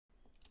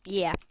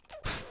yeah,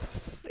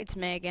 it's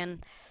me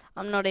again.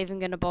 I'm not even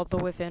going to bother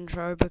with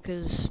intro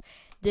because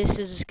this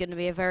is going to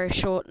be a very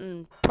short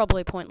and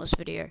probably pointless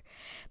video.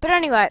 But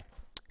anyway,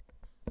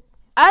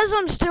 as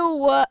I'm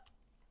still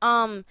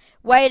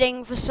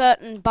waiting for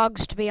certain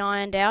bugs to be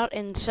ironed out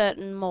in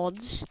certain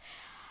mods,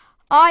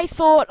 I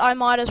thought I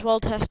might as well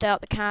test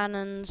out the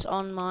cannons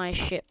on my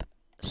ship.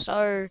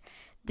 So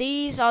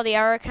these are the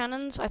arrow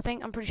cannons.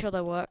 I'm pretty sure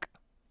they work.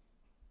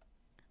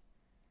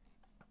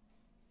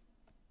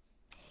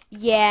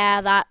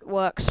 Yeah, that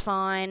works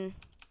fine.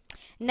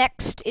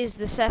 Next is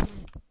the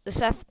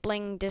Seth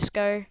Bling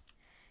Disco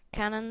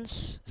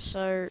cannons.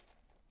 So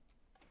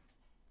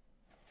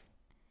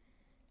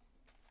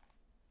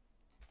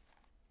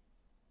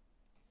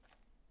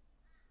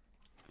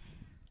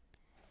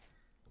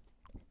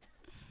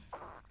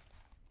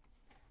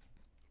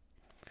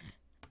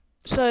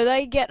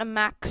they get a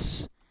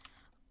max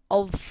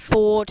of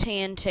 4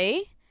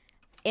 TNT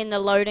in the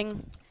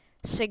loading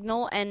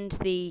signal and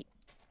the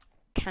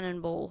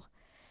cannonball.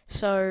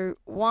 So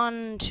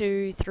 1,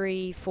 2,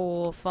 3,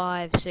 4,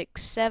 5,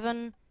 6,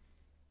 7.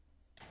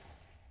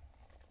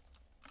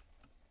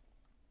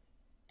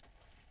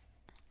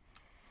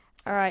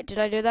 Alright, did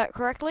I do that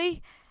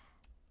correctly?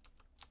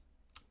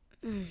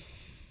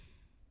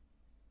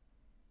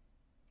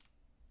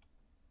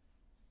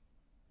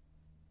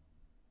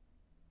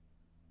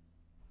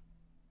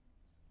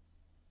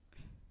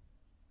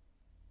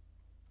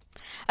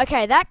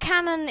 Okay, that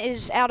cannon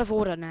is out of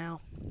order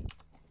now.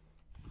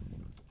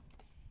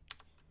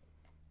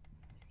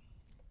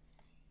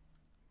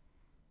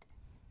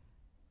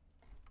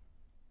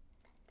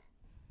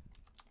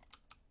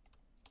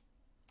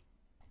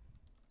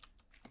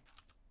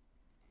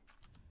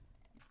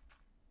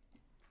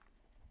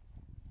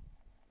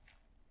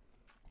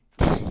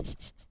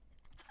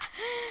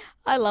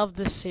 I love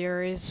this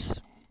series.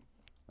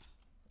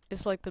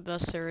 It's like the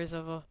best series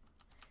ever.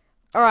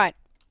 Alright,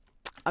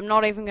 I'm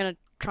not even gonna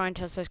try and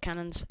test those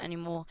cannons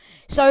anymore.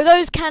 So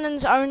those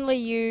cannons only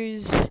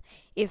use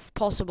if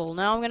possible.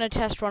 Now I'm gonna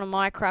test one of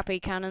my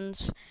crappy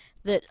cannons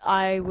that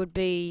I would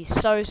be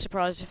so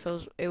surprised if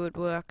it would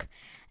work.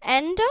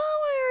 And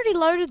I already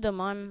loaded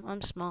them.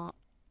 I'm smart.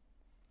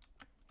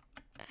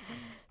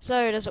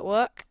 So does it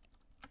work?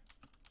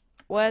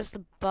 Where's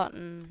the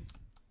button?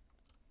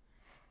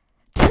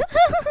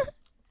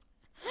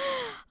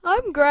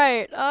 I'm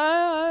great.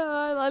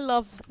 I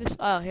love this.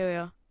 Oh, here we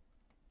are.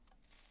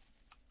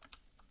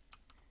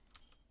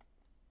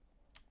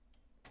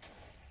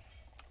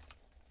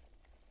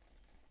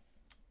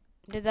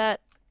 Did that?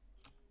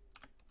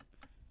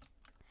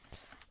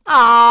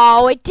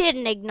 Oh, it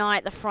didn't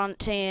ignite the front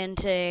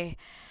TNT.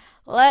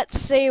 Let's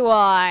see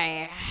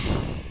why.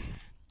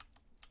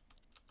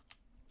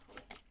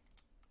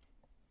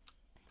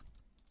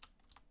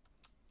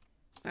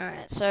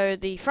 Alright, so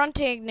the front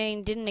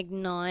TNT didn't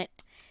ignite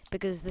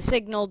because the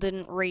signal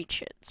didn't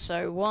reach it.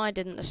 So why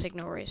didn't the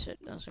signal reach it?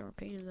 There's a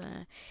repeater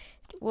there.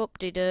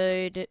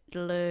 Whoop-de-doo,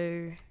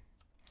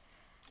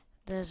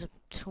 there's a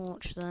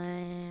torch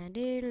there.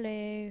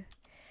 Diddle-oo.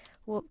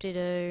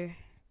 Whoop-de-doo.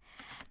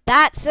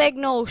 That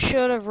signal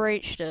should have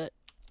reached it.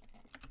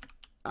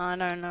 I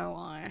don't know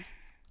why.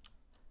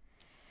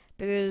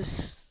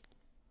 Because,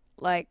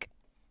 like,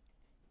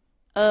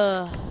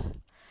 the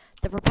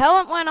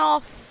propellant went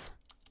off.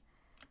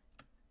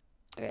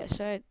 Okay,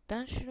 so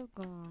that should have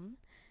gone.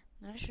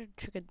 That should have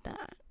triggered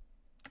that.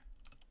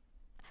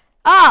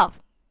 Oh!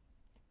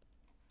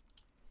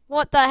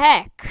 What the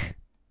heck?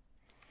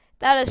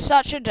 That is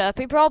such a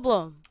derpy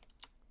problem.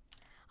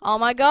 Oh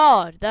my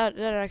god.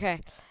 Okay.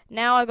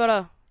 Now I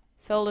gotta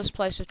fill this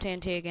place with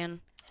TNT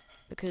again.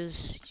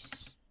 Because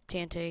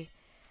TNT.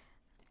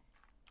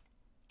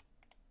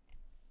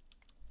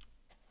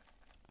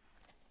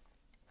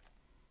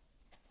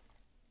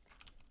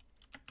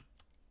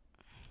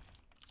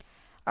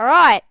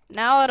 Alright,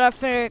 now that I've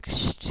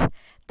fixed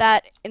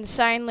that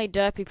insanely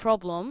derpy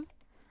problem,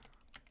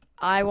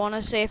 I want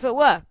to see if it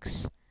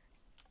works.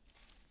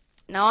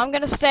 Now I'm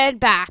going to stand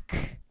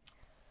back.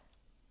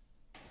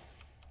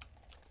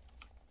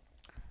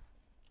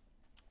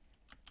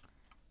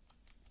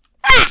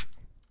 Ah!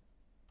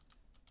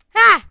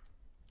 Ah!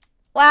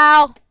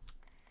 Wow.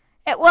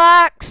 It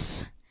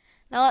works.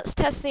 Now let's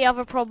test the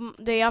other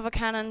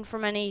cannon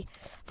for any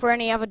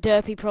other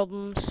derpy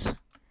problems.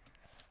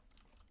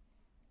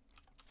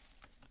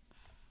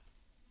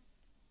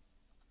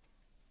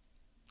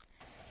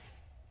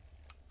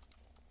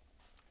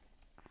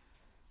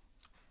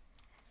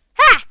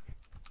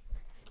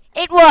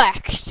 It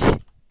worked!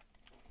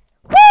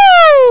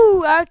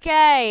 Woo!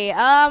 Okay,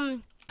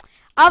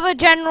 other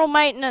general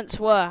maintenance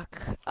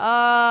work.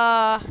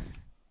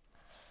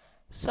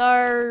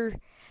 So,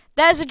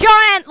 there's a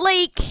giant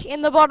leak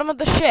in the bottom of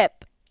the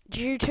ship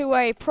due to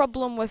a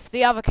problem with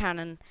the other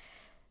cannon.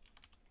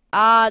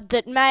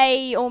 That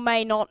may or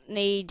may not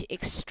need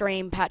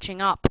extreme patching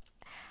up.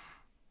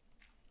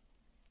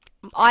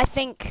 I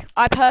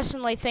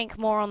personally think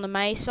more on the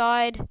May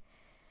side,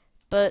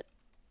 but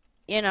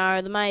you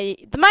know, the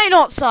May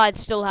not side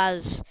still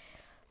has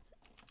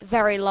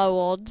very low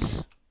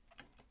odds.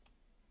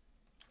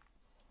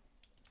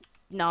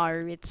 No,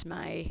 it's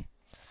me.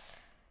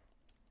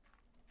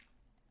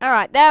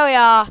 Alright, there we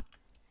are.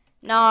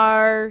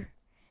 No.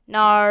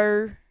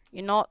 No.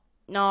 You're not.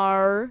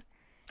 No.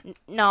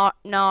 No.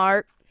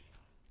 No.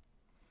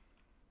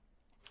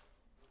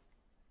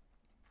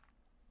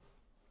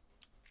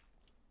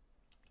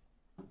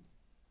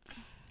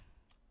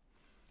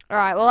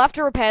 Alright, we'll have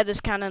to repair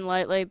this cannon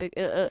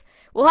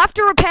we'll have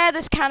to repair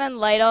this cannon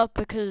later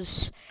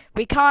because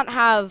we can't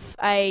have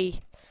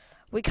a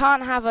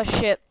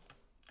ship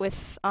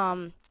with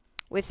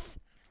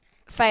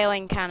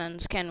failing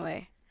cannons, can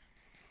we?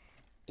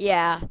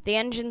 Yeah, the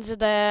engines are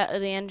there. Are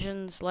the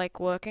engines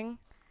like working?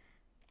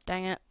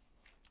 Dang it.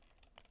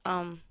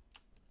 Are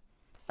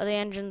the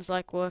engines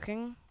like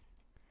working?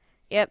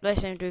 Yep, they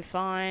seem to be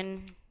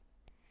fine.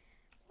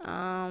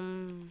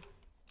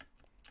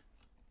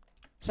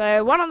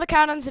 So one of the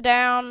cannons are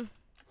down.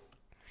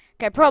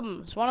 Okay,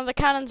 problems. One of the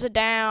cannons are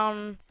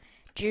down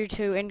due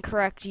to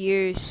incorrect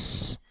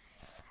use,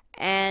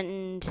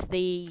 and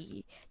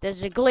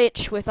there's a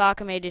glitch with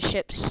Archimedes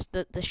ships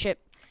that the ship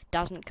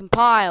doesn't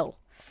compile.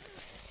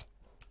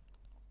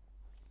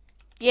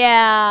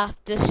 Yeah,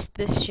 this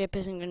ship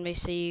isn't gonna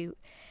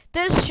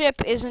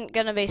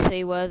be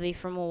seaworthy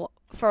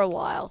for a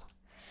while.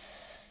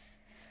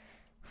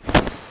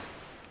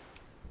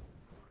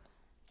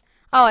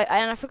 Oh,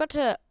 and I forgot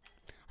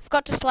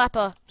to slap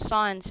a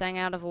sign saying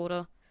out of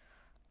order.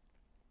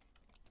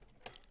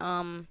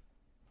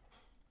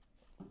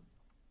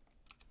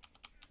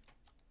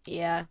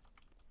 Yeah.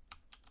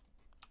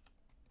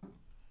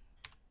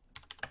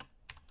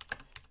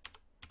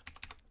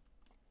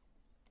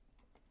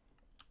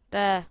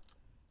 There.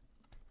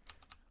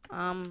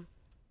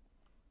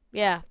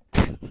 Yeah.